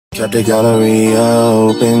Kept the gallery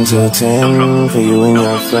open till 10 for you and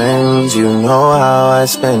your friends. You know how I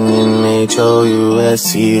spend in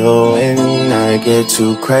HOUSTON. I get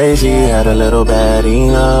too crazy, had a little bad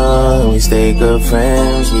enough. We stay good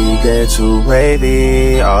friends, we get too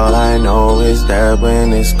wavy. All I know is that when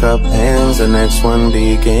this cup ends, the next one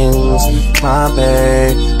begins. My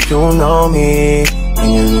babe, you know me,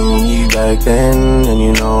 and you knew me back then, and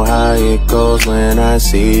you know how it goes when I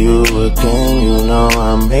see you again. You know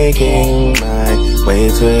I'm making my way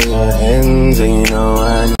to your ends, and you know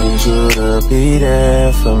I need you to be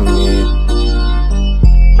there for me.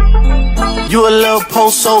 You a little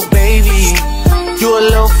post-so baby, you a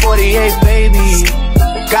little 48 baby.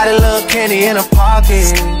 Got a little candy in her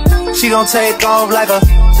pocket, she gon' take off like a.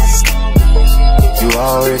 You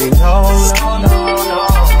already know.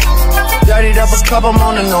 Dirtied up a cup, I'm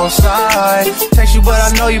on the north side. Text you, but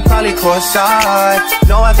I know you probably courtside.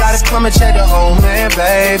 Know I gotta come and check the home, man,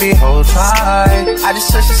 baby, hold tight. I just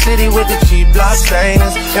searched the city with the cheap block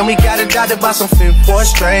stainers, and we got adopted by some fit for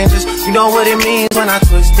strangers. You know what it means when I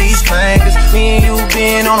twist these fingers. Me and you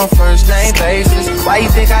being on a first name basis. Why you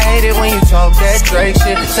think I hate it when you talk that Drake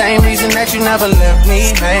shit? Same reason that you never left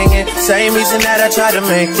me hanging. Same reason that I tried to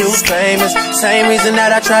make you famous. Same reason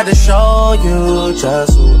that I tried to show you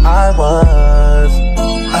just who I was.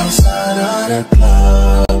 Outside of the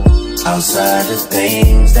club, outside the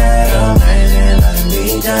things that a man like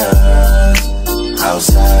me does,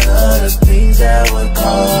 outside of the things that would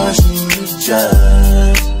cause you to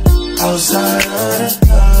judge, outside of the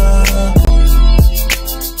club,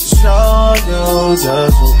 show you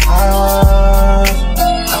just who I was.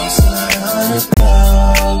 Outside of the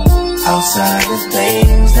club, outside the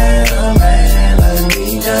things that a man like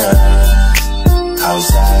me does,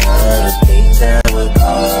 outside of the things that would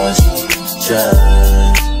cause you to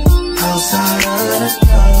judge, outside of the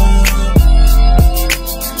club.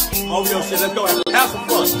 Oh, yo, shit, let's go. Have some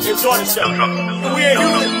fun. Enjoy the show. We in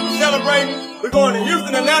Houston celebrating. We're going to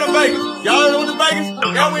Houston, Atlanta, Vegas. Y'all know what the Vegas?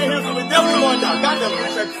 Y'all we in Houston. We're definitely going down.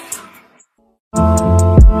 Goddamn it.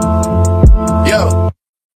 Yo.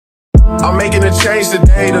 I'm making a change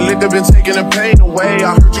today, the liquor been taking the pain away.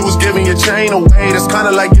 I heard you was giving your chain away, that's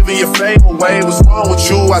kinda like giving your fame away. What's wrong with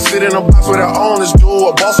you? I sit in a box where the owners do.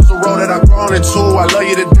 A boss is a road that I've grown into. I love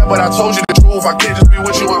you to death, but I told you the truth. I can't just be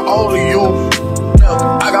with you and only you.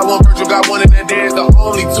 I got one Virgil, got one in that day, it's the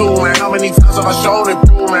only two. Man, how many times have I shown it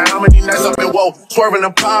through? Man, how many nights I've been woke, swerving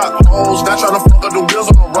the potholes, not trying to fuck up the wheels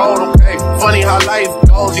on the road, okay? Funny how life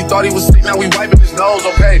goes, he thought he was sick, now we wiping his nose,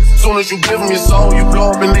 okay? Soon as you give him your soul, you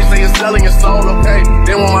blow up and they say you're selling your soul, okay?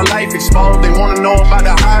 Then when my life exposed, they wanna know about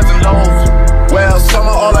the highs and lows. Well,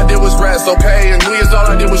 summer all I did was rest, okay? And New Year's all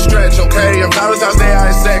I did was stretch, okay? And Valentine's Day I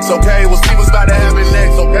had sex, okay? We'll see what's about to happen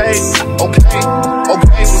next, okay? Okay,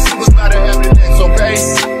 okay, we'll see what's about to happen next, okay?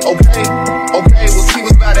 Okay, okay, we'll see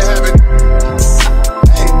what's about to happen.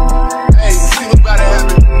 Hey, hey, we'll see what's about to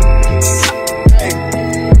happen. Hey,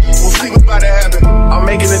 we'll see what's about to happen. I'm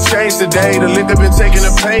making a change today, the liquor been taking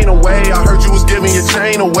the pain away. I heard you was giving your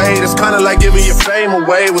chain away, that's kinda like giving your fame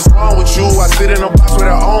away. What's wrong with you? I sit in a box where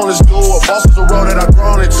the owners do. A boss is a road that I've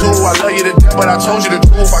grown into. I love you to death, but I told you the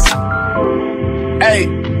truth. Hey,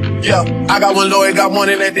 yeah, I got one lawyer, got one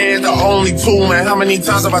in that day, it's the only two, man. How many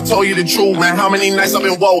times have I told you the truth, man? How many nights I've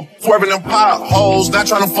been woke, swerving them potholes, not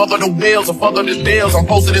trying to fuck up the wheels or fuck up the deals. I'm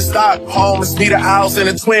posted in Stockholm, it's me, the Owls, and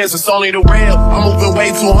the twins, it's only the real. I'm moving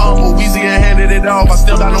way too humble, Weezy and handed it off, I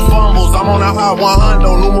still got no fumbles. I'm on a hot 100,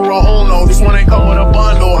 numero uno, this one ain't come with a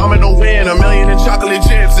bundle. I'm in the win, $1 million in chocolate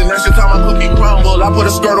chips, and that's just how my cookie crumble. I put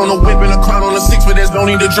a skirt on the whip and a crown on the 6, but there's no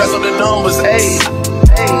need to dress up the numbers. Hey,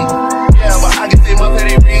 hey. Yeah, but I guess they must have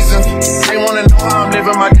their reasons. They wanna know how I'm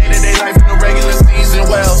living my day-to-day life in the regular season.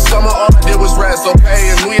 Well, summer all I did was rest,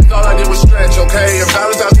 okay? And New Year's all I did was stretch, okay? And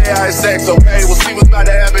Valentine's Day I had sex, okay? We'll see what's about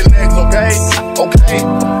to happen next, okay? Okay,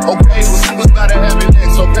 okay, we'll see what's about to happen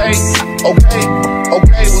next, okay? Okay,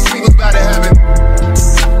 okay, we'll see what's about to happen.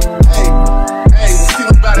 Hey, hey, we'll see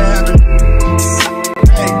what's about to happen.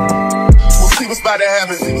 Hey, we'll see what's about to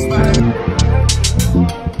happen. See what's about to happen.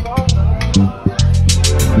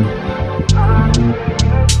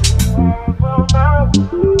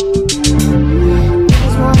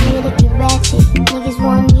 Niggas want me to get ratchet, niggas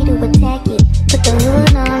want me to attack it. Put the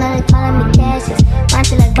hood on, now they calling me Cassius.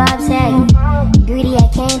 Watch it like Bob Saget, greedy, I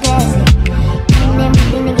can't pass it. Ain't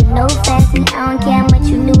everything, nigga, no fasting. I don't care how much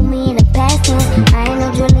you knew me in the past tense. I ain't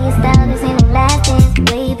no Julian style, this ain't no last dance.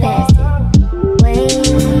 Way past it, way.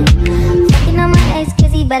 Fucking on my ex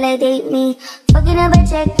cause he validate me. Fucking up a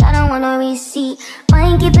check, I don't want no receipt.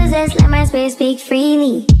 Mind get possessed, let my space speak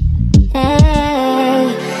freely.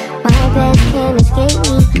 Hey, My best can't escape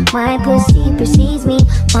me. My pussy precedes me.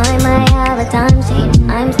 My, how the time change.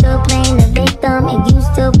 I'm still playing the victim and you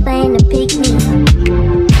still playing the pick me.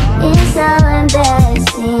 It's so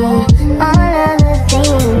embarrassing. All of the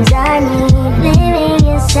things I need living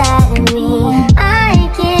inside of me.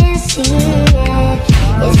 I can't see it.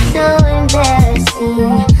 It's so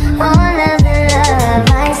embarrassing. All of the love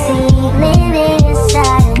I see living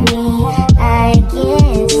inside of me. I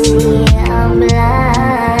can't see, I'm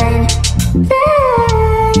blind.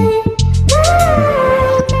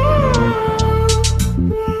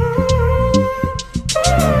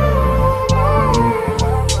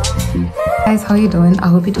 Guys, how you doing? I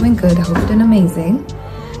hope you're doing good. I hope you're doing amazing.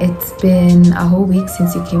 It's been a whole week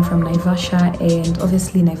since you came from Naivasha, and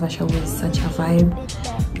obviously Naivasha was such a vibe.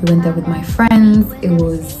 We went there with my friends. It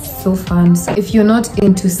was so fun. So if you're not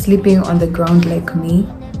into sleeping on the ground like me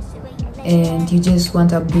and you just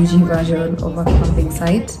want a bougie version of a camping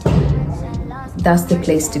site, that's the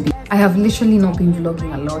place to be. I have literally not been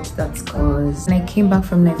vlogging a lot. That's because when I came back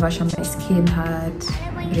from Naivasha, my skin had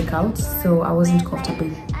breakouts, so I wasn't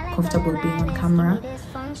comfortable being on camera.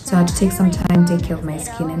 So I had to take some time, take care of my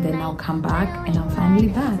skin, and then now come back, and I'm finally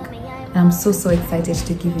back. And I'm so excited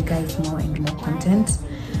to give you guys more and more content.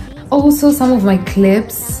 Also, some of my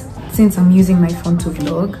clips, since I'm using my phone to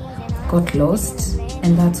vlog, got lost,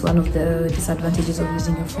 and that's one of the disadvantages of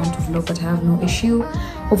using your phone to vlog, but I have no issue.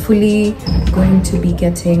 Hopefully going to be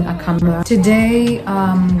getting a camera. Today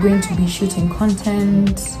I'm going to be shooting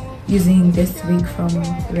content using this wig from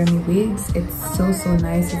Remy Wigs. It's so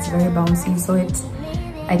nice. It's very bouncy. So it's,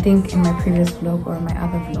 I think, in my previous vlog or my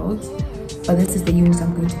other vlogs, but this is the unit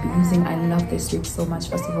I'm going to be using. I love this wig so much,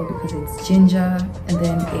 first of all because it's ginger, and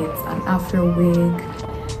then it's an afro wig.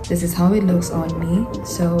 This is how it looks on me.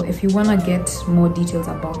 So if you want to get more details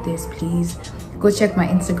about this, please go check my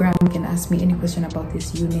Instagram. You can ask me any question about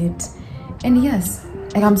this unit. And yes,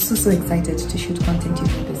 and I'm so excited to shoot content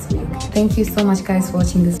using this week. Thank you so much guys for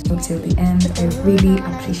watching this vlog till the end. I really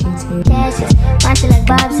appreciate it.